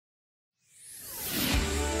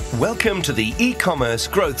Welcome to the e-commerce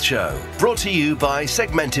growth show, brought to you by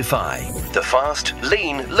Segmentify, the fast,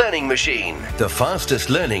 lean learning machine, the fastest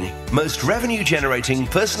learning, most revenue-generating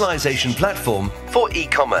personalization platform for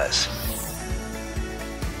e-commerce.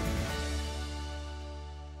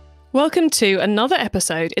 Welcome to another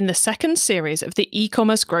episode in the second series of the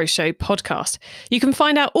eCommerce Growth Show podcast. You can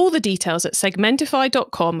find out all the details at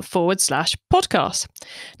segmentify.com/podcast.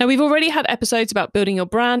 Now, we've already had episodes about building your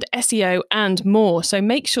brand, SEO, and more, so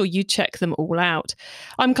make sure you check them all out.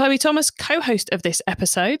 I'm Chloe Thomas, co-host of this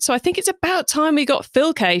episode, so I think it's about time we got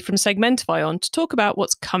Phil Kay from Segmentify on to talk about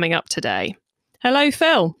what's coming up today. Hello,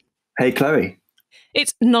 Phil. Hey, Chloe.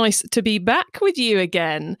 It's nice to be back with you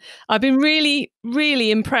again. I've been really, really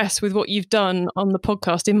impressed with what you've done on the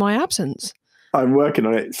podcast in my absence. I'm working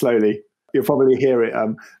on it slowly. You'll probably hear it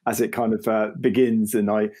as it kind of begins, and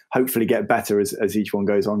I hopefully get better as each one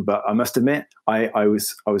goes on. But I must admit, I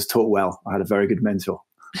was taught well. I had a very good mentor.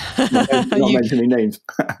 Not mentioning names.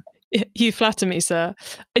 You flatter me, sir.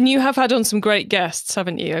 And you have had on some great guests,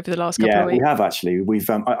 haven't you, over the last couple of weeks? Yeah, we have actually. We've.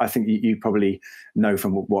 I think you probably know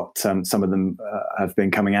from what some of them have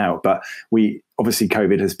been coming out. But obviously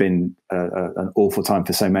COVID has been an awful time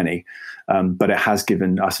for so many. But it has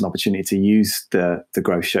given us an opportunity to use the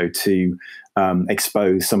growth show to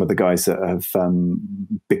expose some of the guys that have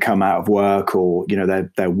become out of work, or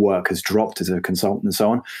their work has dropped as a consultant and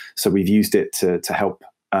so on. So we've used it to help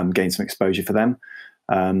gain some exposure for them.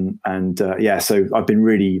 So I've been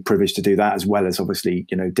really privileged to do that, as well as obviously,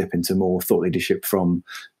 dip into more thought leadership from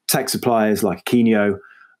tech suppliers like Akeneo.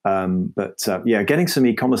 Getting some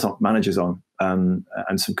e-commerce managers on and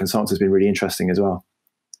some consultants has been really interesting as well.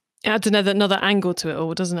 Adds another angle to it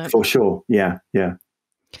all, doesn't it? For sure. Yeah. Yeah.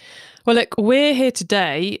 Well, look, we're here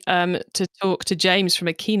today to talk to James from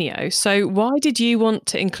Akeneo. So why did you want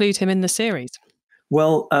to include him in the series?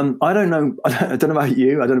 Well, I don't know. I don't know about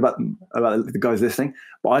you. I don't know about the guys listening,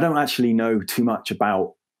 but I don't actually know too much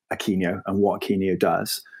about Akeneo and what Akeneo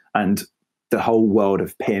does, and the whole world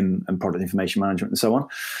of PIM and product information management and so on.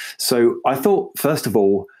 So I thought, first and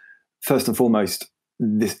foremost,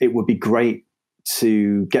 it would be great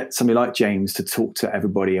to get somebody like James to talk to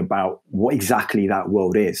everybody about what exactly that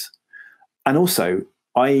world is, and also.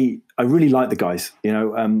 I really like the guys.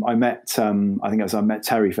 I met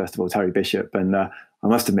Terry, first of all, Terry Bishop, and I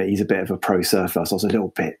must admit he's a bit of a pro surfer. So I was a little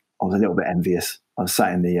bit envious. I was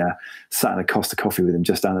sat in a Costa Coffee with him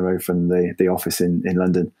just down the road from the office in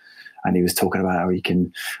London, and he was talking about how he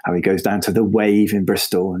goes down to the Wave in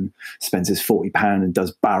Bristol and spends his £40 and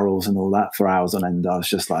does barrels and all that for hours on end. I was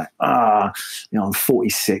just like, I'm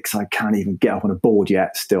 46. I can't even get up on a board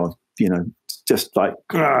yet. Still, just like,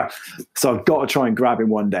 so I've got to try and grab him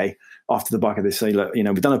one day after the back of this. Say, look,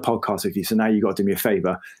 we've done a podcast with you, so now you got to do me a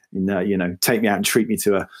favor and take me out and treat me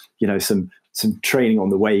to some training on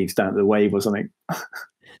the waves down at the Wave or something.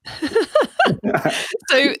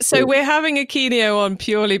 So we're having Akeneo on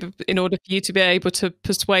purely in order for you to be able to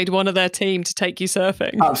persuade one of their team to take you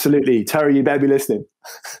surfing. Absolutely, Terry, you better be listening.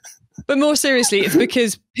 But more seriously, it's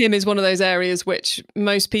because PIM is one of those areas which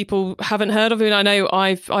most people haven't heard of. I mean, I know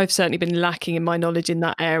I've certainly been lacking in my knowledge in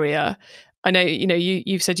that area. I know,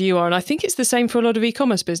 you've said you are, and I think it's the same for a lot of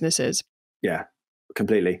e-commerce businesses. Yeah,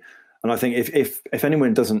 completely. And I think if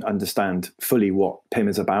anyone doesn't understand fully what PIM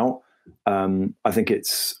is about, I think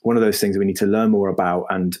it's one of those things we need to learn more about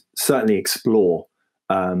and certainly explore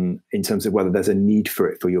in terms of whether there's a need for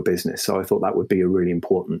it for your business. So I thought that would be a really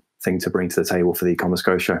important thing to bring to the table for the e-commerce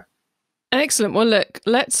growth show. Excellent. Well, look,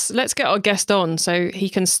 let's get our guest on so he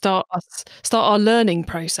can start our learning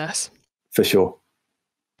process. For sure.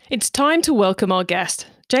 It's time to welcome our guest.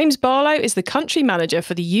 James Barlow is the country manager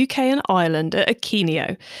for the UK and Ireland at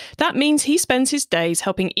Akeneo. That means he spends his days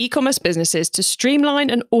helping e-commerce businesses to streamline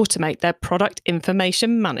and automate their product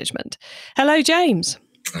information management. Hello, James.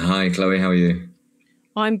 Hi, Chloe. How are you?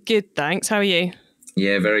 I'm good, thanks. How are you?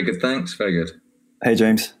 Yeah, very good, thanks. Very good. Hey,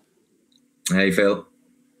 James. Hey, Phil.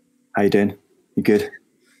 How you doing? You good?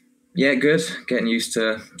 Yeah, good. Getting used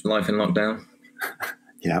to life in lockdown.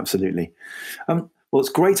 Yeah, absolutely. Well, it's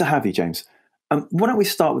great to have you, James. Why don't we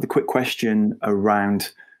start with a quick question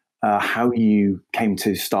around how you came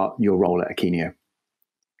to start your role at Akeneo?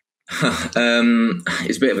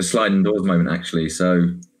 It's a bit of a sliding doors moment, actually. So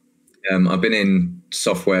I've been in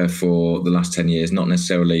software for the last 10 years, not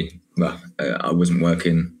necessarily, I wasn't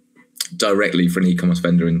working directly for an e-commerce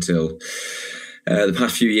vendor until the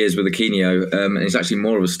past few years with Akeneo, and it's actually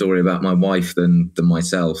more of a story about my wife than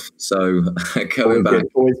myself. So going back,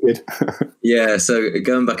 always good. Yeah, so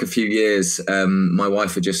going back a few years, my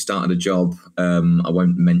wife had just started a job. I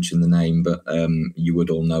won't mention the name, but you would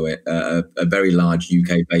all know it. A very large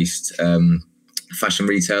UK-based fashion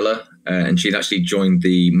retailer, and she'd actually joined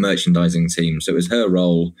the merchandising team. So it was her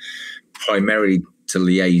role primarily to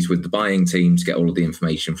liaise with the buying team to get all of the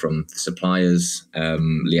information from the suppliers,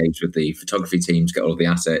 liaise with the photography team to get all of the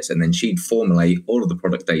assets, and then she'd formulate all of the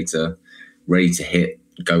product data ready to hit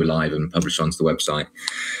go live and publish onto the website.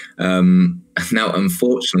 Now,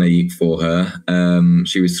 unfortunately for her,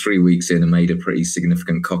 she was 3 weeks in and made a pretty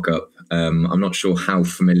significant cock up. I'm not sure how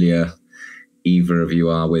familiar either of you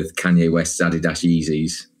are with Kanye West's Adidas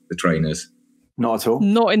Yeezys, the trainers. Not at all.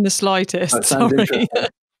 Not in the slightest. Sorry.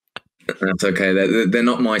 That's okay. They're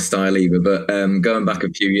not my style either. But going back a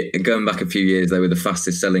few years, they were the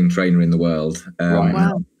fastest selling trainer in the world. Right.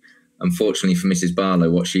 Wow. Unfortunately for Mrs. Barlow,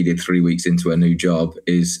 what she did 3 weeks into her new job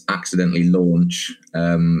is accidentally launch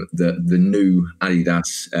the new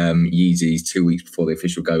Adidas Yeezys 2 weeks before the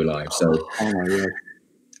official go live. So, oh my word.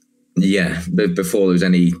 Yeah, before there was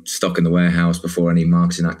any stock in the warehouse, before any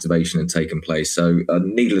marketing activation had taken place. So,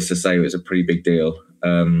 needless to say, it was a pretty big deal.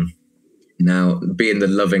 Now, being the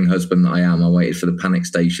loving husband that I am, I waited for the panic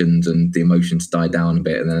stations and the emotions to die down a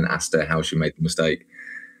bit, and then asked her how she made the mistake.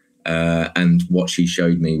 And what she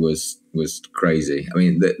showed me was crazy. I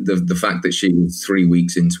mean, the fact that she was 3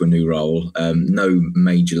 weeks into a new role, no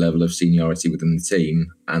major level of seniority within the team,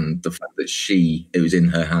 and the fact that it was in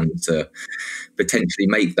her hand to potentially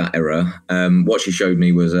make that error. What she showed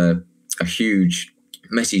me was a huge,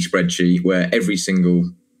 messy spreadsheet where every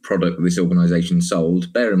single product this organisation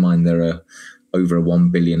sold, bear in mind they're over a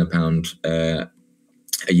 £1 billion a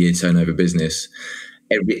year turnover business,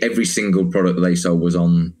 every single product that they sold was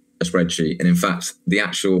on a spreadsheet. And in fact,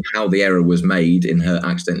 how the error was made in her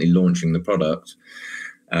accidentally launching the product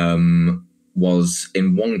was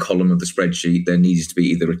in one column of the spreadsheet, there needed to be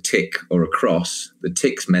either a tick or a cross. The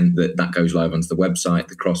ticks meant that goes live onto the website.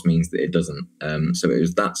 The cross means that it doesn't. So it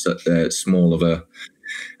was that small of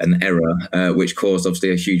an error, which caused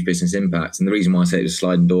obviously a huge business impact. And the reason why I say it was a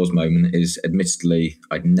sliding doors moment is, admittedly,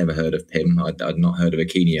 I'd never heard of PIM. I'd not heard of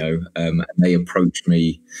Akeneo. And they approached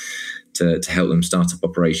me to help them start up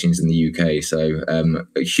operations in the UK. So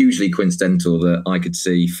hugely coincidental that I could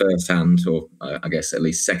see firsthand, or I guess at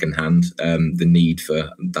least secondhand, the need for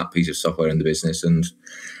that piece of software in the business. And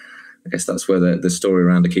I guess that's where the story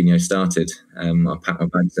around Akeneo started. I packed my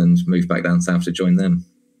bags and moved back down south to join them.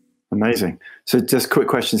 Amazing. So just quick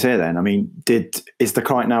questions here then. I mean, is the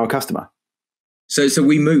client now a customer? So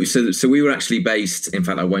we moved. So we were actually based. In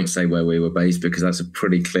fact, I won't say where we were based because that's a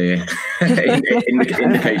pretty clear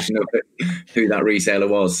indication of who that reseller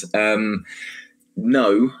was.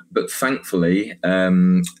 No, but thankfully,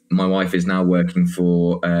 my wife is now working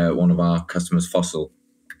for one of our customers, Fossil,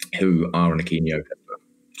 who are an Akeneo customer.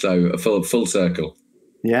 So a full circle.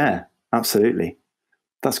 Yeah, absolutely.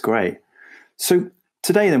 That's great. So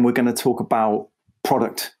today, then, we're going to talk about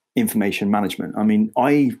product information management. I mean,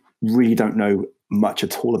 I really don't know much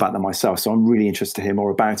at all about that myself, so I'm really interested to hear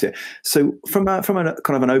more about it. So from a kind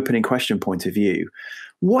of an opening question point of view,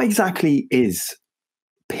 what exactly is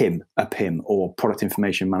PIM, a PIM, or product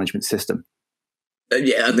information management system?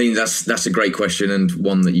 Yeah, I mean, that's a great question, and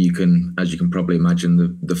one that you can, as you can probably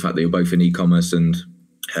imagine, the fact that you're both in e-commerce, and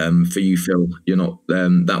for you, Phil, you're not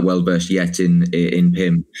that well versed yet in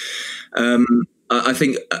PIM. I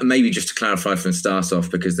think maybe just to clarify from the start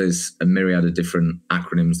off, because there's a myriad of different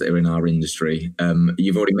acronyms that are in our industry.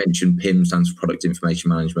 You've already mentioned PIM stands for Product Information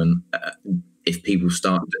Management. If people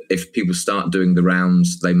start doing the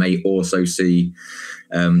rounds, they may also see,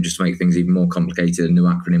 just to make things even more complicated, a new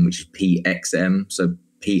acronym which is PXM. So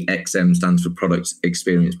PXM stands for Product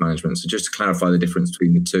Experience Management. So just to clarify the difference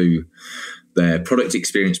between the two. Their product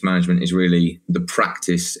experience management is really the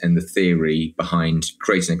practice and the theory behind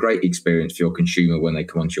creating a great experience for your consumer when they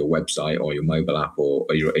come onto your website or your mobile app or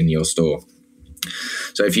you're in your store.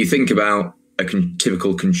 So if you think about a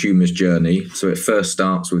typical consumer's journey, so it first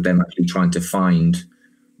starts with them actually trying to find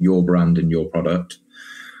your brand and your product.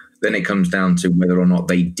 Then it comes down to whether or not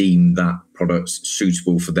they deem that product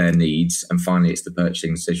suitable for their needs. And finally, it's the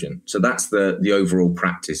purchasing decision. So that's the overall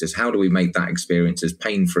practice, is how do we make that experience as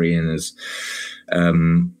pain-free and as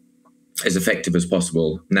effective as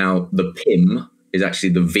possible. Now, the PIM is actually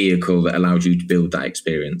the vehicle that allows you to build that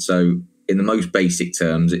experience. So in the most basic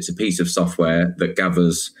terms, it's a piece of software that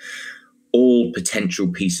gathers all potential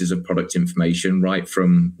pieces of product information, right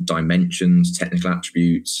from dimensions, technical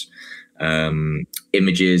attributes,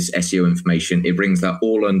 images, SEO information. It brings that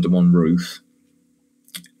all under one roof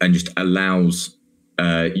and just allows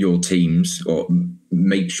your teams, or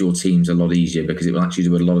makes your teams a lot easier, because it will actually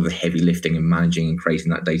do a lot of the heavy lifting and managing and creating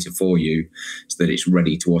that data for you so that it's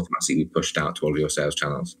ready to automatically be pushed out to all of your sales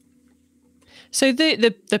channels. So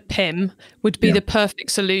the PIM would be the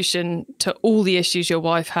perfect solution to all the issues your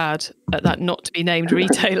wife had at that not to be named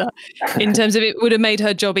retailer, in terms of it would have made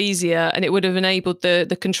her job easier, and it would have enabled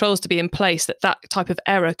the controls to be in place that type of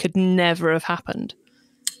error could never have happened.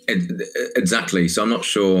 Exactly. So I'm not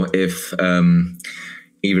sure if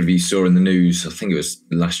either of you saw in the news, I think it was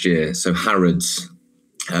last year. So Harrods,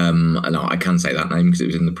 and I can say that name because it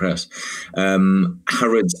was in the press.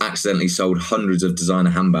 Harrods accidentally sold hundreds of designer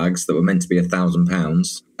handbags that were meant to be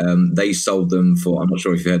 £1,000. They sold them for, I'm not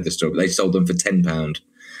sure if you heard this story, but they sold them for £10.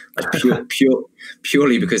 That's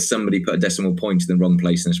purely because somebody put a decimal point in the wrong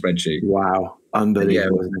place in a spreadsheet. Wow,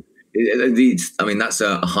 unbelievable. Yeah. I mean, that's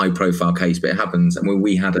a high-profile case, but it happens. And we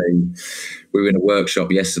were in a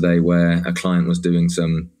workshop yesterday where a client was doing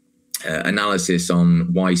some analysis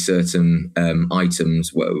on why certain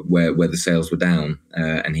items where the sales were down,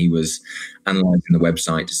 and he was analysing the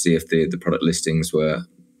website to see if the product listings were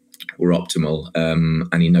optimal.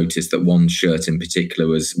 And he noticed that one shirt in particular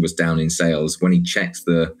was down in sales. When he checked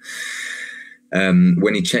the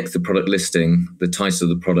product listing, the title of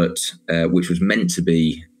the product, which was meant to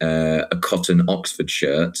be a cotton Oxford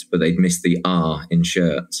shirt, but they'd missed the R in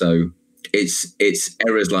shirt. So it's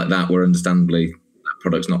errors like that where understandably that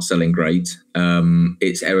product's not selling great.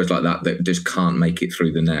 It's errors like that just can't make it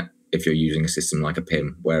through the net if you're using a system like a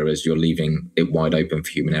PIM, whereas you're leaving it wide open for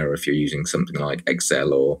human error if you're using something like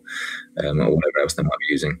Excel or whatever else they might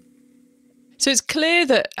be using. So it's clear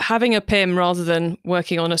that having a PIM rather than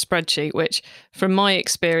working on a spreadsheet, which from my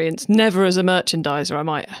experience, never as a merchandiser, I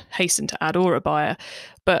might hasten to add, or a buyer,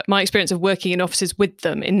 but my experience of working in offices with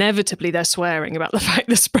them, inevitably they're swearing about the fact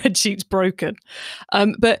the spreadsheet's broken.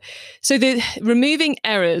 But so removing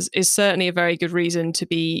errors is certainly a very good reason to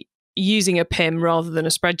be using a PIM rather than a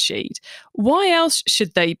spreadsheet. Why else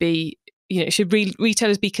should they be, should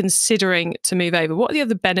retailers be considering to move over? What are the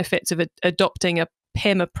other benefits of adopting a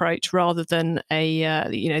PIM approach rather than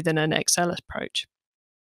than an Excel approach?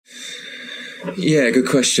 Yeah, good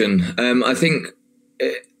question. I think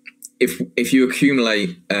if you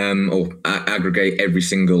accumulate or aggregate every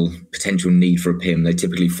single potential need for a PIM, they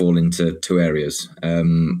typically fall into two areas.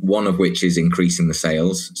 One of which is increasing the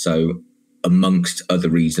sales. So amongst other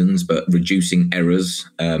reasons, but reducing errors,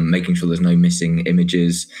 making sure there's no missing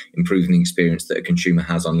images, improving the experience that a consumer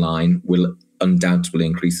has online will undoubtedly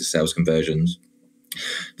increase the sales conversions.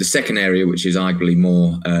 The second area, which is arguably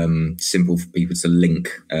more simple for people to link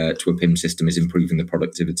to a PIM system, is improving the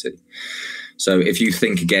productivity. So if you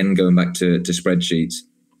think, again, going back to spreadsheets,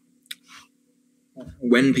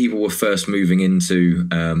 when people were first moving into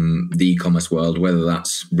the e-commerce world, whether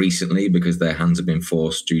that's recently because their hands have been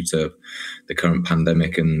forced due to the current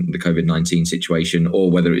pandemic and the COVID-19 situation, or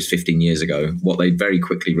whether it's 15 years ago, what they very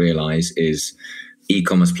quickly realize is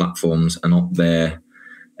e-commerce platforms are not there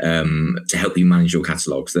to help you manage your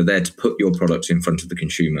catalogs. They're there to put your products in front of the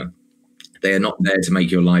consumer. They are not there to make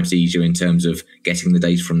your lives easier in terms of getting the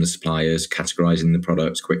data from the suppliers, categorizing the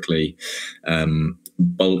products quickly,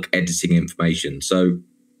 bulk editing information. So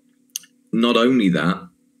not only that,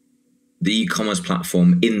 the e-commerce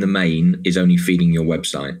platform in the main is only feeding your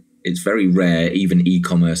website. It's very rare, even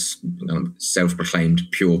e-commerce self-proclaimed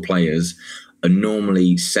pure players are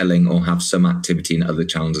normally selling or have some activity in other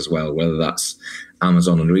channels as well, whether that's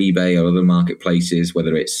Amazon or eBay or other marketplaces,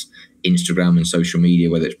 whether it's Instagram and social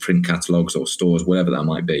media, whether it's print catalogs or stores, whatever that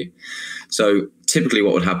might be. So typically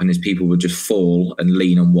what would happen is people would just fall and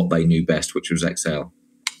lean on what they knew best, which was Excel.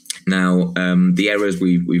 Now, the errors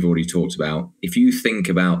we've already talked about, if you think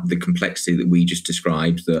about the complexity that we just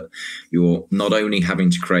described, that you're not only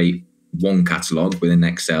having to create one catalog within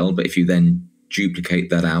Excel, but if you then duplicate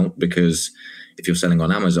that out, because if you're selling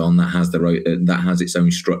on Amazon, that has its own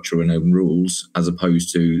structure and own rules, as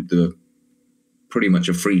opposed to the pretty much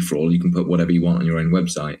a free-for-all. You can put whatever you want on your own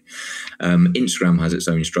website. Instagram has its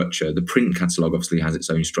own structure. The print catalog obviously has its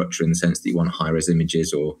own structure in the sense that you want high-res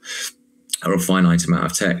images or a finite amount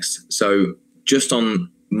of text. So just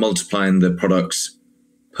on multiplying the products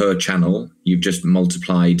per channel, you've just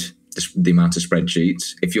multiplied the amount of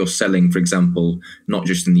spreadsheets. If you're selling, for example, not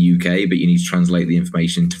just in the UK, but you need to translate the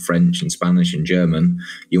information to French and Spanish and German,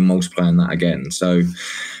 you're multiplying that again. So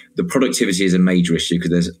the productivity is a major issue because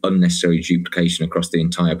there's unnecessary duplication across the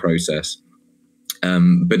entire process.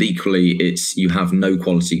 But equally, you have no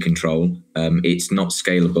quality control. It's not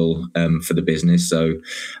scalable for the business. So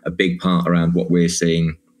a big part around what we're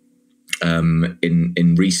seeing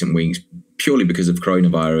in recent weeks, purely because of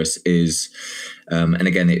coronavirus, is, and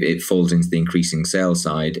again, it falls into the increasing sales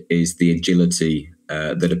side, is the agility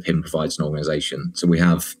that a PIM provides an organization. So we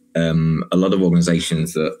have a lot of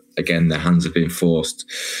organizations that, again, their hands have been forced.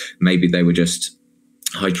 Maybe they were just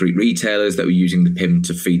high street retailers that were using the PIM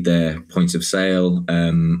to feed their points of sale,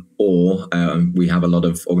 or we have a lot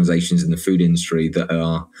of organizations in the food industry that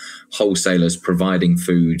are wholesalers providing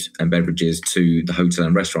food and beverages to the hotel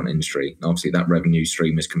and restaurant industry. Obviously, that revenue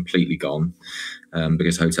stream is completely gone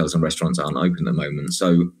because hotels and restaurants aren't open at the moment.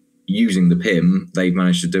 So using the PIM, they've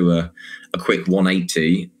managed to do a quick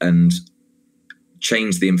 180 and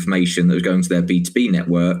change the information that was going to their B2B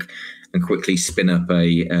network and quickly spin up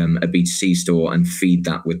a B2C store and feed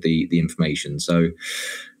that with the information. So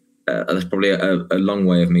that's probably a long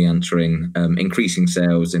way of me answering increasing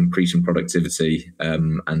sales, increasing productivity,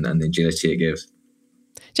 and the agility it gives.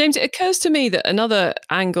 James, it occurs to me that another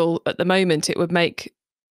angle at the moment it would make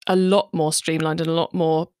a lot more streamlined and a lot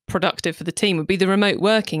more productive for the team would be the remote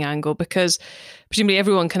working angle, because presumably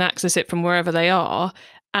everyone can access it from wherever they are.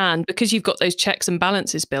 And because you've got those checks and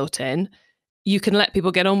balances built in, you can let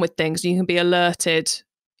people get on with things. You can be alerted.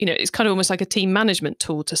 You know, it's kind of almost like a team management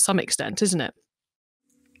tool to some extent, isn't it?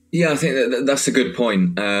 Yeah, I think that's a good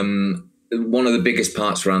point. One of the biggest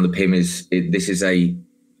parts around the PIM is this is a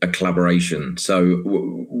collaboration. So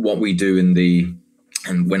what we do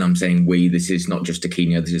and when I'm saying we, this is not just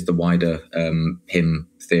Akeneo, this is the wider PIM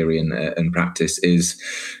theory and practice, is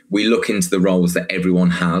we look into the roles that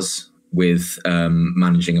everyone has with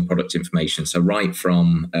managing a product information. So right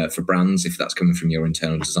from, for brands, if that's coming from your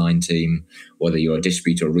internal design team, whether you're a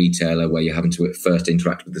distributor or retailer where you're having to first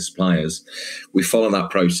interact with the suppliers, we follow that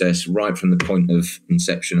process right from the point of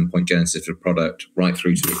inception and point genesis of the product right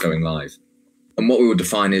through to it going live. And what we will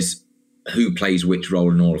define is who plays which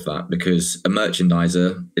role in all of that, because a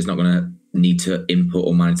merchandiser is not going to need to input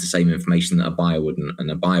or manage the same information that a buyer wouldn't, and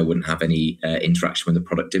a buyer wouldn't have any interaction with the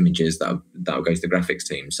product images that will go to the graphics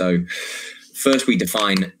team. So first we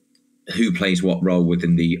define who plays what role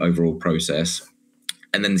within the overall process,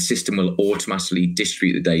 and then the system will automatically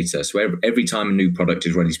distribute the data. So every time a new product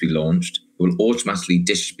is ready to be launched, it will automatically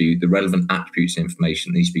distribute the relevant attributes and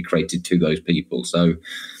information that needs to be created to those people. So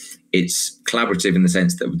it's collaborative in the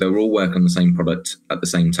sense that they'll all work on the same product at the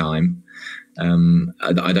same time. I'm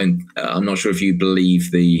not sure if you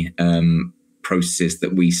believe the processes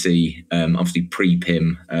that we see, obviously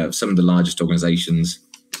pre-PIM. Some of the largest organizations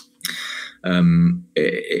in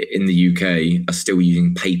the UK are still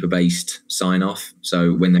using paper-based sign-off.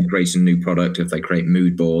 So when they're creating a new product, if they create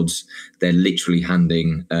mood boards, they're literally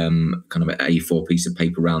handing kind of an A4 piece of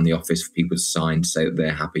paper around the office for people to sign to say that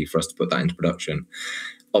they're happy for us to put that into production.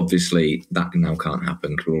 Obviously, that now can't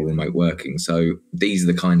happen because we're all remote working. So these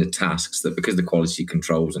are the kind of tasks that, because the quality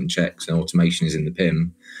controls and checks and automation is in the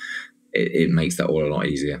PIM, it makes that all a lot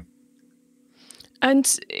easier.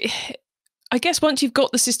 And I guess once you've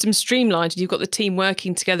got the system streamlined and you've got the team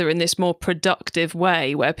working together in this more productive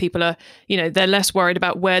way where people are, you know, they're less worried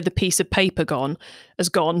about where the piece of paper has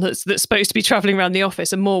gone that's supposed to be traveling around the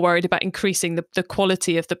office and more worried about increasing the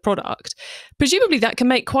quality of the product. Presumably that can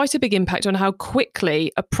make quite a big impact on how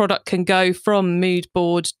quickly a product can go from mood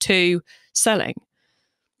board to selling.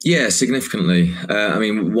 Yeah, significantly. I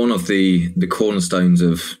mean, one of the cornerstones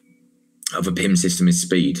of a PIM system is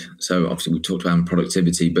speed. So obviously we talked about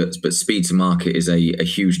productivity, but speed to market is a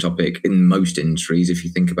huge topic in most industries. If you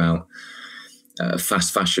think about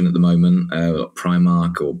fast fashion at the moment, like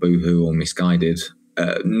Primark or Boohoo or Misguided,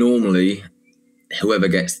 normally whoever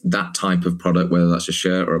gets that type of product, whether that's a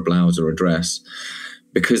shirt or a blouse or a dress,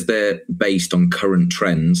 because they're based on current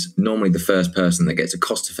trends, normally the first person that gets a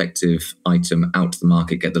cost-effective item out to the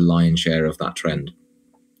market get the lion's share of that trend.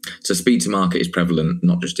 So speed to market is prevalent,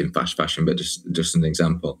 not just in fast fashion, but just an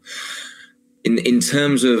example. In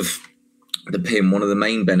terms of the PIM, one of the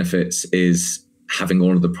main benefits is having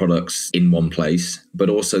all of the products in one place, but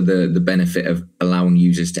also the benefit of allowing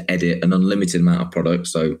users to edit an unlimited amount of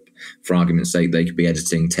products. So for argument's sake, they could be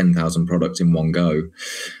editing 10,000 products in one go.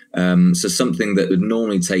 So something that would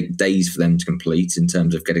normally take days for them to complete in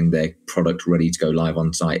terms of getting their product ready to go live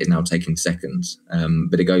on site is now taking seconds.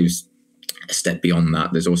 But it goes a step beyond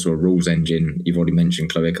that. There's also a rules engine. You've already mentioned,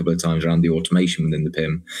 Chloe, a couple of times around the automation within the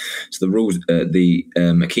PIM. So the rules, the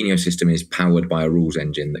Akeneo system is powered by a rules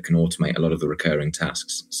engine that can automate a lot of the recurring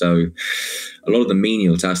tasks. So a lot of the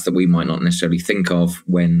menial tasks that we might not necessarily think of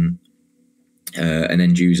when an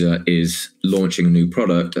end user is launching a new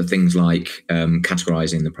product are things like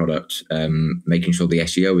categorizing the product, making sure the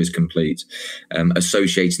SEO is complete,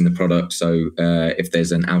 associating the product. So if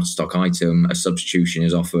there's an out-of-stock item, a substitution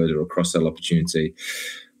is offered or a cross-sell opportunity.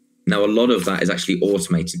 Now, a lot of that is actually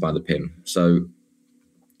automated by the PIM. So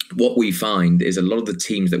what we find is a lot of the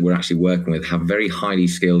teams that we're actually working with have very highly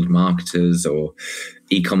skilled marketers or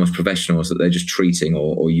e-commerce professionals that they're just treating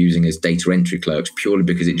or using as data entry clerks purely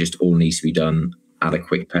because it just all needs to be done at a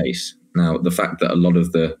quick pace. Now, the fact that a lot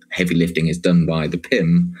of the heavy lifting is done by the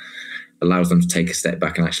PIM allows them to take a step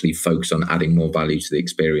back and actually focus on adding more value to the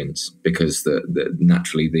experience, because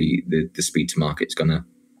naturally the speed to market is going to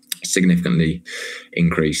significantly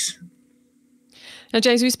increase. Now,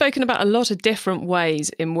 James, we've spoken about a lot of different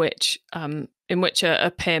ways in which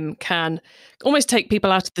a PIM can almost take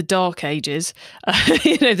people out of the dark ages,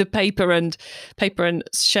 the paper and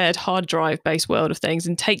shared hard drive based world of things,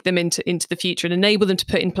 and take them into the future and enable them to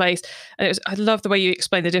put in place. And I love the way you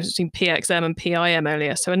explained the difference between PXM and PIM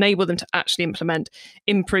earlier. So enable them to actually implement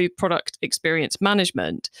improved product experience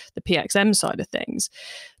management, the PXM side of things.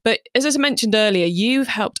 But as I mentioned earlier, you've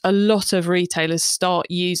helped a lot of retailers start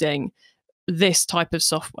using this type of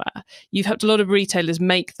software. You've helped a lot of retailers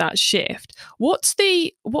make that shift. What do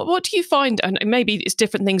you find, and maybe it's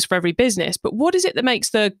different things for every business, but what is it that makes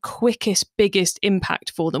the quickest, biggest impact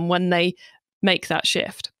for them when they make that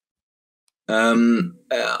shift?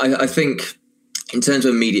 I think in terms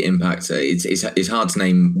of immediate impact, it's hard to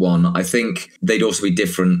name one. I think they'd also be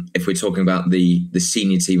different if we're talking about the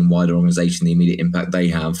senior team and wider organization, the immediate impact they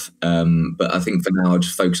have. But I think for now, I'll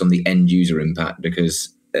just focus on the end user impact,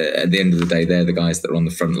 because at the end of the day, they're the guys that are on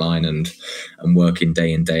the front line and working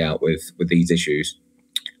day in, day out with these issues.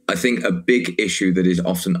 I think a big issue that is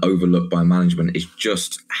often overlooked by management is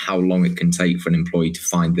just how long it can take for an employee to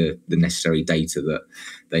find the necessary data that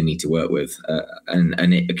they need to work with.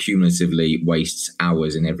 And it accumulatively wastes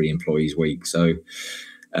hours in every employee's week. So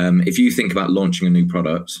if you think about launching a new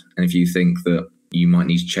product, and if you think that you might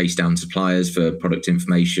need to chase down suppliers for product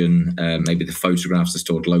information. Maybe the photographs are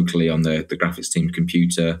stored locally on the graphics team's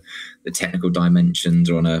computer. The technical dimensions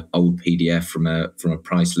are on an old PDF from a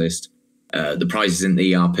price list. The prices in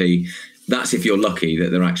the ERP. That's if you're lucky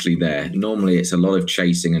that they're actually there. Normally, it's a lot of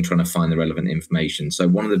chasing and trying to find the relevant information. So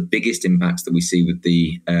one of the biggest impacts that we see with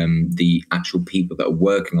the actual people that are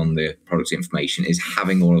working on the product information is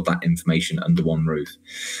having all of that information under one roof.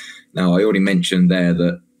 Now, I already mentioned there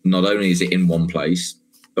that not only is it in one place,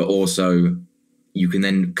 but also you can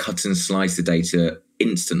then cut and slice the data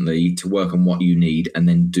instantly to work on what you need, and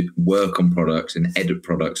then work on products and edit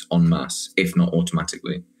products en masse, if not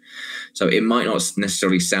automatically. So it might not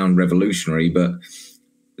necessarily sound revolutionary, but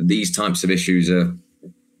these types of issues are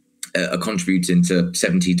contributing to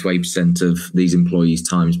 70 to 80% of these employees'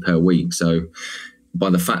 times per week. So by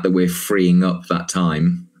the fact that we're freeing up that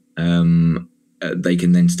time, they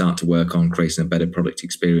can then start to work on creating a better product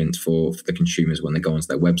experience for the consumers when they go onto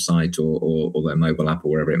their website or their mobile app or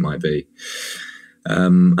wherever it might be.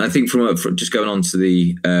 I think from just going on to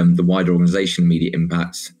the wider organization immediate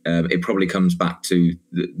impact, it probably comes back to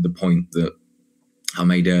the point that I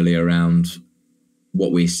made earlier around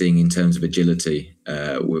what we're seeing in terms of agility,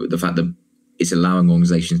 the fact that it's allowing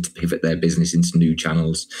organizations to pivot their business into new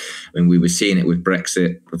channels. I mean, we were seeing it with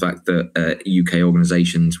Brexit, the fact that UK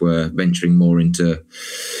organizations were venturing more into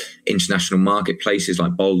international marketplaces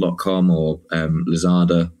like bol.com or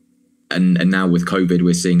Lazada. And now with COVID,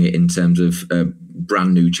 we're seeing it in terms of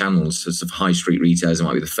brand new channels. So high street retailers, it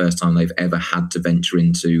might be the first time they've ever had to venture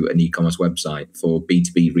into an e-commerce website. For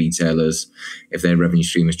B2B retailers, if their revenue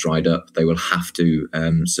stream is dried up, they will have to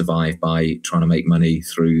survive by trying to make money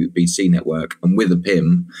through B2C network. And with a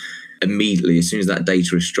PIM, immediately, as soon as that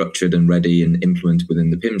data is structured and ready and implemented within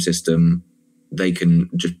the PIM system, they can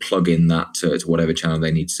just plug in that to whatever channel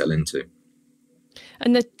they need to sell into.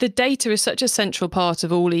 And the data is such a central part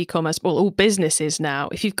of all e-commerce, well, all businesses now.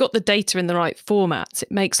 If you've got the data in the right formats, it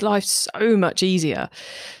makes life so much easier.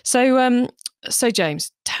 So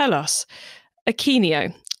James, tell us,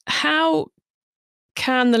 Akeneo, how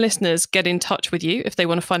can the listeners get in touch with you if they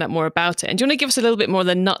want to find out more about it? And do you want to give us a little bit more of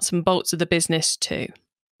the nuts and bolts of the business too?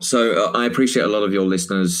 So I appreciate a lot of your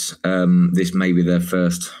listeners. This may be their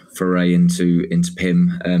first foray into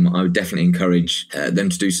PIM. I would definitely encourage them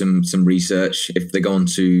to do some research. If they go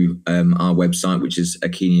onto our website, which is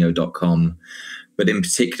akeneo.com, but in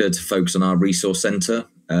particular to focus on our resource center.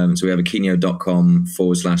 So we have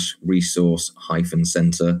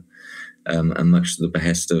akeneo.com/resource-center. And much to the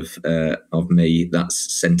behest of me,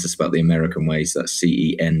 that's center spelled the American way, so that's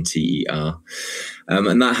CENTER.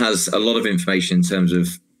 And that has a lot of information in terms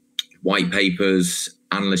of white papers,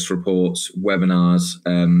 analyst reports, webinars,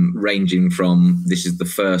 ranging from this is the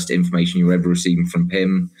first information you're ever receiving from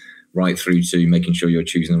PIM, right through to making sure you're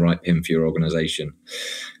choosing the right PIM for your organization.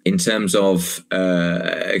 In terms of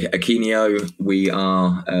Akeneo, we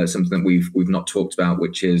are something that we've not talked about,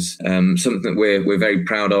 which is something that we're very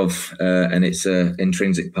proud of, and it's an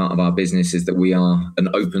intrinsic part of our business, is that we are an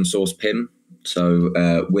open source PIM. So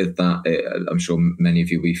with that, I'm sure many of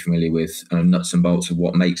you will be familiar with nuts and bolts of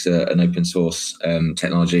what makes an open source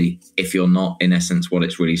technology. If you're not, in essence, what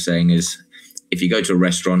it's really saying is, if you go to a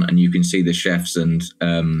restaurant and you can see the chefs and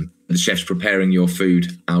the chefs preparing your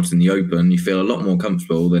food out in the open, you feel a lot more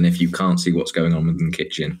comfortable than if you can't see what's going on within the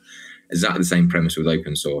kitchen. Exactly the same premise with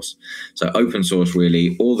open source. So open source,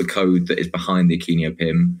 really, all the code that is behind the Akeneo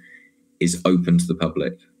PIM is open to the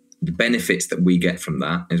public. The benefits that we get from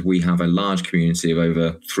that is we have a large community of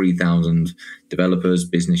over 3,000 developers,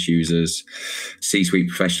 business users, C-suite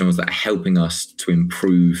professionals that are helping us to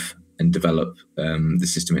improve and develop the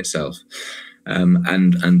system itself.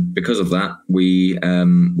 And because of that, we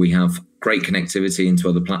have great connectivity into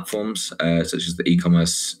other platforms, such as the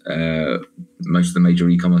e-commerce, most of the major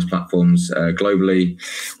e-commerce platforms globally.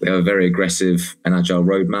 We have a very aggressive and agile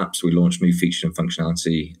roadmap, so we launch new features and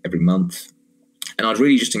functionality every month. And I'd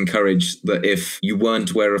really just encourage that if you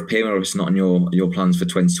weren't aware of PIM, or if it's not on your plans for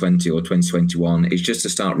 2020 or 2021, it's just to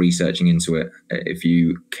start researching into it. If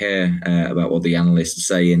you care about what the analysts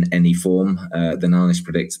say in any form, the analyst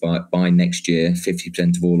predicts by next year,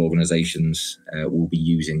 50% of all organizations will be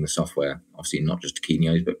using the software. Obviously, not just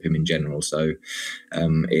Akeneo's, but PIM in general. So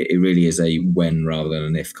it really is a when rather than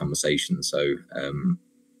an if conversation. So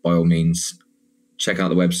by all means, check out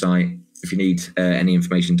the website. If you need any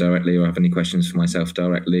information directly or have any questions for myself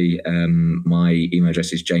directly, my email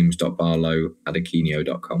address is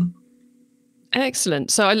james.barlow@akeneo.com.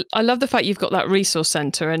 Excellent. So I love the fact you've got that resource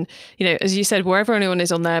center. And, as you said, wherever anyone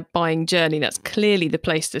is on their buying journey, that's clearly the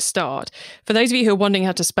place to start. For those of you who are wondering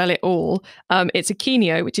how to spell it all, it's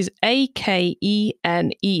Akeneo, which is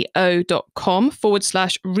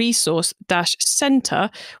akeneo.com/resource-center,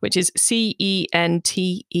 which is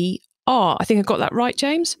CENTER. I think I got that right,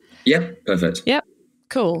 James? Yep, perfect. Yep,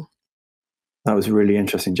 cool. That was really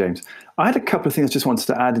interesting, James. I had a couple of things I just wanted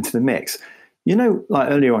to add into the mix.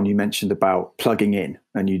 Like earlier on, you mentioned about plugging in,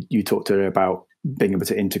 and you talked earlier about being able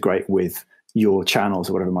to integrate with your channels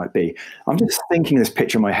or whatever it might be. I'm just thinking this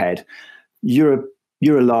picture in my head. You're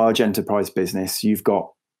a large enterprise business. You've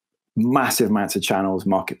got massive amounts of channels,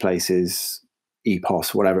 marketplaces,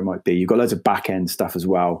 EPOS, whatever it might be. You've got loads of back end stuff as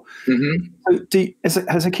well. Mm-hmm. So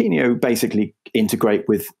has Akeneo basically integrate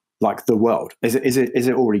with like the world? Is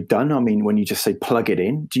it already done? I mean, when you just say plug it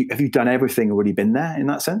in, have you done everything already been there in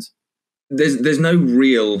that sense? There's no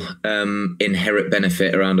real inherent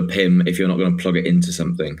benefit around a PIM if you're not going to plug it into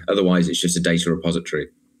something. Otherwise, it's just a data repository,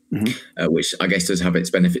 which I guess does have its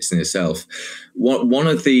benefits in itself. One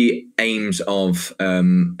of the aims of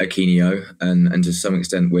Akeneo, and to some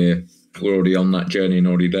extent we're already on that journey and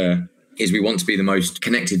already there, is we want to be the most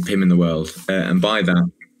connected PIM in the world. And by that,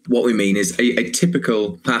 what we mean is a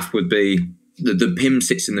typical path would be the PIM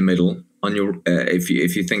sits in the middle. On your, if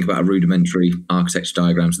you think about a rudimentary architecture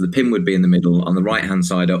diagram, so the PIM would be in the middle. On the right-hand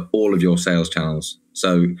side are all of your sales channels.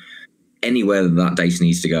 So anywhere that data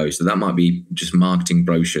needs to go. So that might be just marketing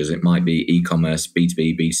brochures. It might be e-commerce,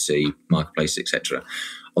 B2B, B2C, marketplace, etc.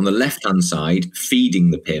 On the left-hand side,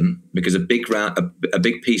 feeding the PIM, because a big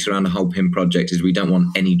piece around the whole PIM project is we don't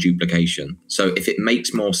want any duplication. So if it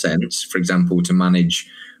makes more sense, for example, to manage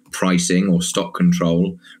pricing or stock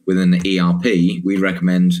control within the ERP, we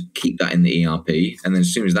recommend keep that in the ERP, and then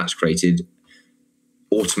as soon as that's created,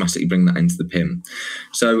 automatically bring that into the PIM.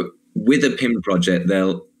 So with a PIM project,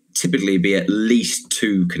 there'll typically be at least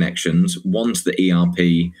two connections, one to the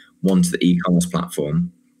ERP, one to the e-commerce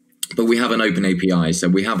platform. But we have an open API. So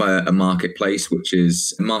we have a marketplace, which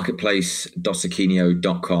is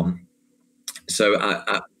marketplace.akeneo.com. So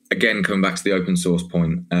again, coming back to the open source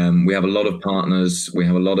point, we have a lot of partners. We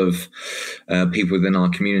have a lot of people within our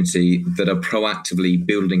community that are proactively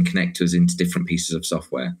building connectors into different pieces of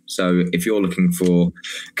software. So if you're looking for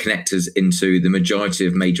connectors into the majority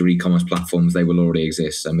of major e-commerce platforms, they will already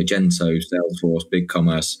exist. So Magento, Salesforce,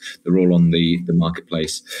 BigCommerce, they're all on the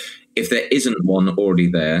marketplace. If there isn't one already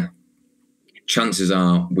there, chances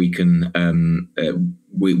are we can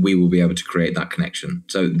we will be able to create that connection.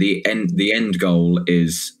 So the end goal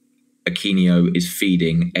is Akeneo is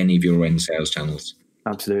feeding any of your end sales channels.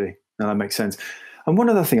 Absolutely. No, that makes sense. And one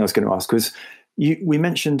other thing I was going to ask was, we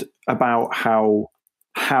mentioned about how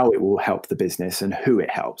it will help the business and who it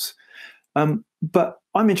helps. But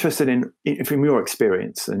I'm interested in from your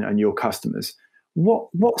experience and your customers,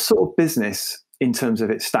 what sort of business in terms of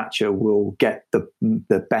its stature will get the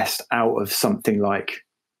best out of something like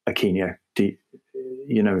Akeneo?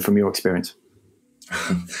 From your experience?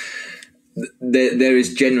 There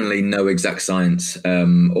is generally no exact science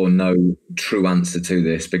or no true answer to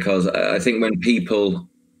this, because I think when people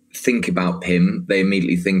think about PIM, they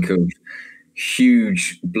immediately think of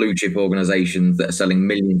huge blue chip organizations that are selling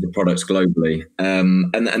millions of products globally.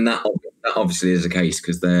 And that obviously is the case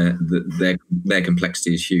because their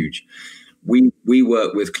complexity is huge. We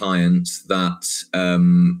work with clients that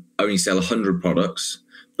only sell 100 products,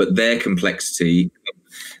 but their complexity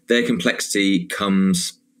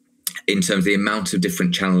comes in terms of the amount of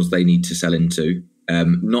different channels they need to sell into.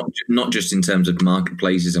 Not just in terms of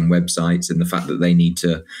marketplaces and websites and the fact that they need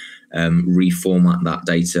to reformat that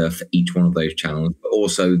data for each one of those channels, but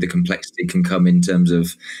also the complexity can come in terms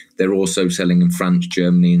of they're also selling in France,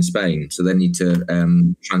 Germany, and Spain. So they need to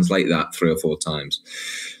translate that 3 or 4 times.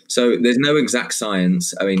 So there's no exact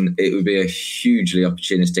science. I mean, it would be a hugely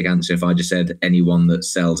opportunistic answer if I just said anyone that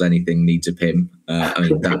sells anything needs a PIM. I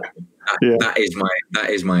mean, that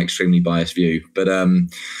is my extremely biased view. But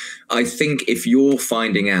I think if you're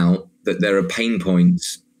finding out that there are pain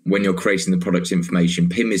points when you're creating the product information,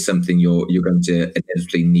 PIM is something you're going to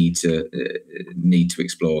inevitably need to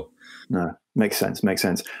explore. No, makes sense.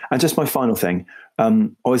 And just my final thing, I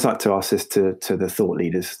always like to ask this to the thought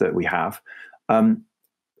leaders that we have.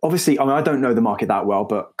 Obviously, I mean, I don't know the market that well,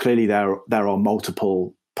 but clearly there are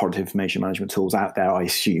multiple product information management tools out there, I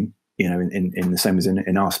assume, you know, in the same as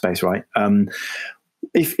in our space, right?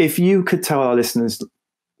 If you could tell our listeners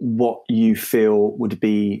what you feel would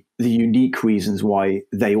be the unique reasons why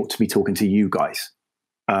they ought to be talking to you guys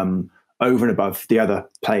over and above the other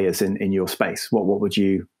players in your space,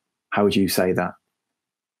 how would you say that?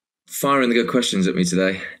 Firing the good questions at me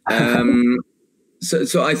today.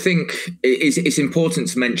 So I think it's important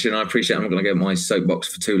to mention, I appreciate I'm not going to get my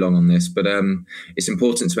soapbox for too long on this, but it's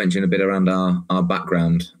important to mention a bit around our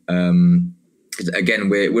background. Again,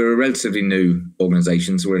 we're a relatively new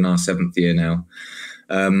organisation, so we're in our 7th year now.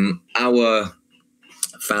 Our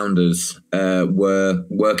founders were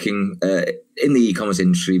working in the e-commerce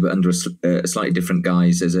industry, but under a slightly different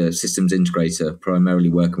guise as a systems integrator, primarily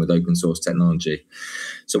working with open source technology.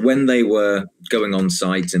 So when they were going on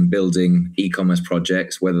site and building e-commerce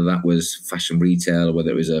projects, whether that was fashion retail or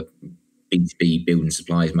whether it was a B2B building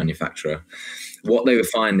supplies manufacturer, what they were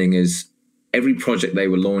finding is every project they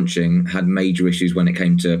were launching had major issues when it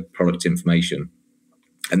came to product information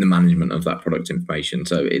and the management of that product information.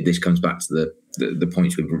 So this comes back to the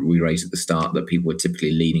points we raised at the start, that people were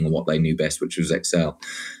typically leaning on what they knew best, which was Excel,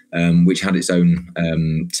 which had its own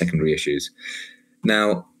secondary issues.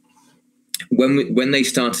 Now, when they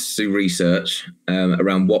started to do research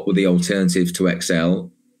around what were the alternatives to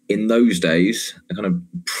Excel, in those days, kind of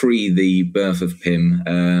pre the birth of PIM,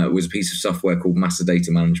 was a piece of software called Master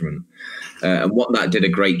Data Management. And what that did a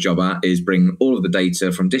great job at is bring all of the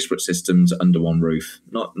data from disparate systems under one roof,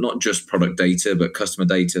 not just product data, but customer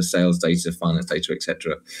data, sales data, finance data,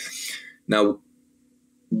 etc. Now,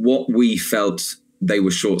 what we felt they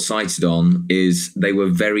were short-sighted on is they were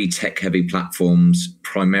very tech-heavy platforms,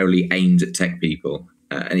 primarily aimed at tech people.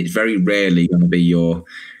 And it's very rarely going to be your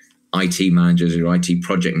IT managers or IT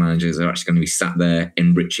project managers are actually going to be sat there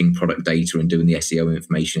enriching product data and doing the SEO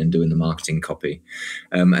information and doing the marketing copy.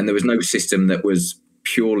 And there was no system that was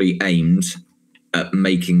purely aimed at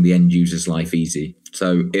making the end user's life easy.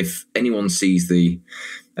 So if anyone sees the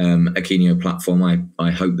Akeneo platform,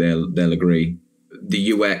 I hope they'll agree.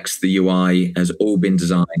 The UX, the UI has all been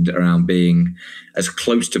designed around being as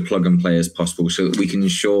close to plug and play as possible so that we can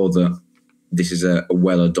ensure that this is a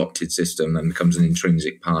well-adopted system and becomes an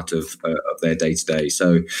intrinsic part of their day-to-day.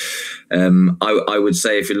 So I would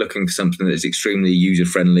say if you're looking for something that's extremely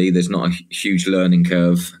user-friendly, there's not a huge learning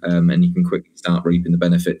curve, and you can quickly start reaping the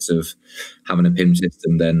benefits of having a PIM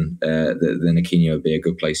system, then Akeneo would be a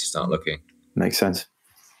good place to start looking. Makes sense.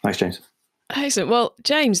 Thanks, James. Excellent. Well,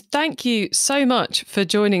 James, thank you so much for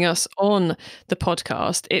joining us on the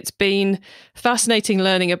podcast. It's been fascinating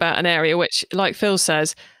learning about an area which, like Phil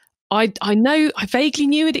says, I vaguely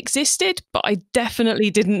knew it existed, but I definitely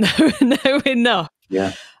didn't know enough.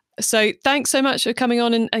 Yeah. So thanks so much for coming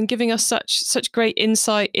on and giving us such great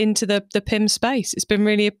insight into the PIM space. It's been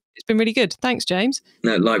really good. Thanks, James.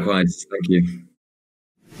 No, likewise. Thank you.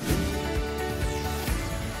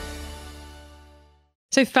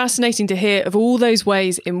 So fascinating to hear of all those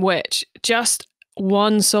ways in which just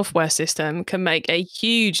one software system can make a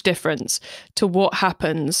huge difference to what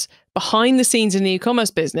happens behind the scenes in the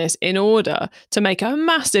e-commerce business in order to make a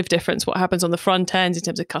massive difference what happens on the front end in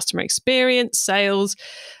terms of customer experience, sales,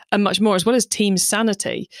 and much more, as well as team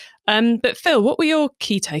sanity. But Phil, what were your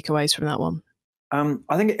key takeaways from that one?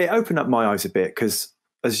 I think it opened up my eyes a bit because,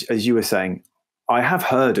 as you were saying, I have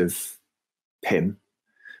heard of PIM,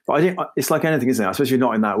 but I didn't. It's like anything, isn't it? I suppose you're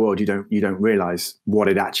not in that world. You don't realize what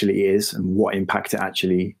it actually is and what impact it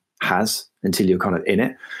actually has until you're kind of in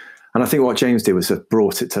it. And I think what James did was have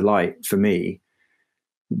brought it to light for me,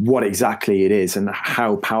 what exactly it is and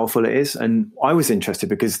how powerful it is. And I was interested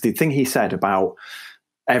because the thing he said about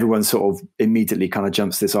everyone sort of immediately kind of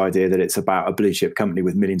jumps to this idea that it's about a blue chip company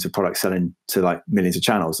with millions of products selling to like millions of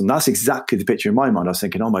channels. And that's exactly the picture in my mind. I was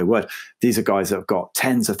thinking, oh my word, these are guys that have got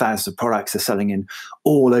tens of thousands of products. They're selling in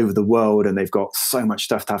all over the world and they've got so much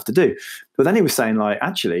stuff to have to do. But then he was saying like,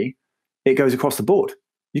 actually, it goes across the board.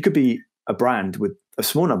 You could be a brand with a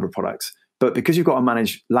small number of products, but because you've got to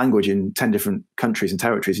manage language in 10 different countries and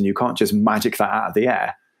territories and you can't just magic that out of the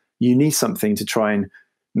air, you need something to try and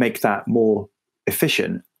make that more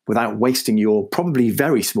efficient without wasting your probably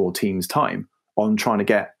very small team's time on trying to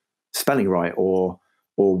get spelling right or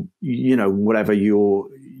you know, whatever you're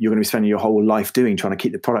going to be spending your whole life doing, trying to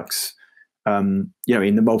keep the products you know,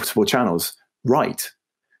 in the multiple channels right.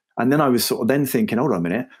 And then I was sort of then thinking, hold on a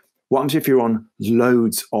minute, what happens if you're on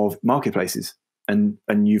loads of marketplaces and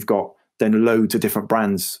you've got then loads of different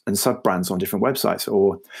brands and sub brands on different websites?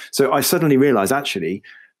 Or so I suddenly realized actually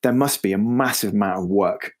there must be a massive amount of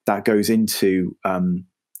work that goes into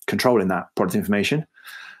controlling that product information.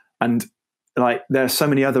 And like there are so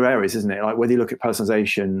many other areas, isn't it? Like whether you look at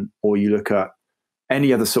personalization or you look at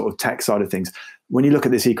any other sort of tech side of things, when you look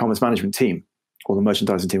at this e-commerce management team or the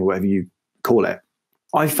merchandising team or whatever you call it,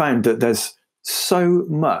 I found that there's so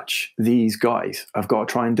much these guys have got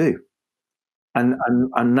to try and do. And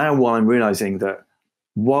now while I'm realizing that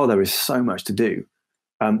while there is so much to do,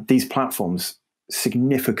 these platforms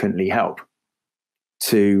significantly help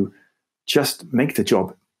to just make the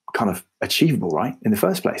job kind of achievable, right, in the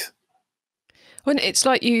first place. Well, it's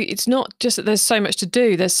like it's not just that there's so much to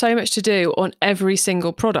do. There's so much to do on every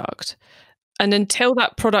single product. And until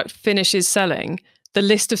that product finishes selling, the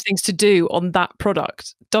list of things to do on that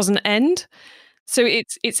product doesn't end. So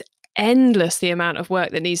it's endless the amount of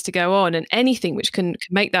work that needs to go on, and anything which can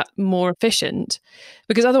make that more efficient.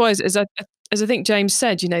 Because otherwise, as I think James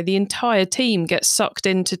said, you know, the entire team gets sucked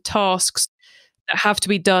into tasks that have to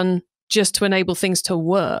be done just to enable things to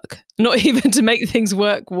work, not even to make things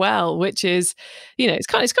work well, which is, you know, it's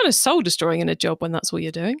kind of soul destroying in a job when that's all you're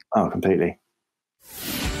doing. Oh, completely.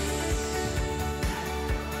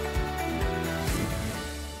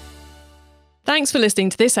 Thanks for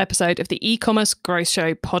listening to this episode of the eCommerce Growth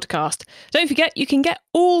Show podcast. Don't forget, you can get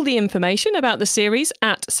all the information about the series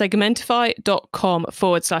at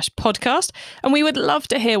segmentify.com/podcast. And we would love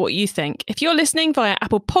to hear what you think. If you're listening via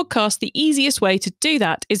Apple Podcasts, the easiest way to do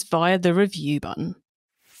that is via the review button.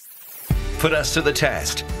 Put us to the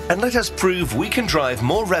test and let us prove we can drive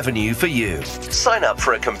more revenue for you. Sign up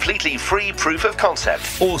for a completely free proof of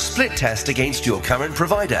concept or split test against your current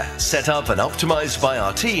provider, set up and optimized by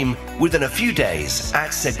our team within a few days at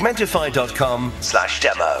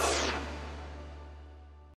segmentify.com/demo.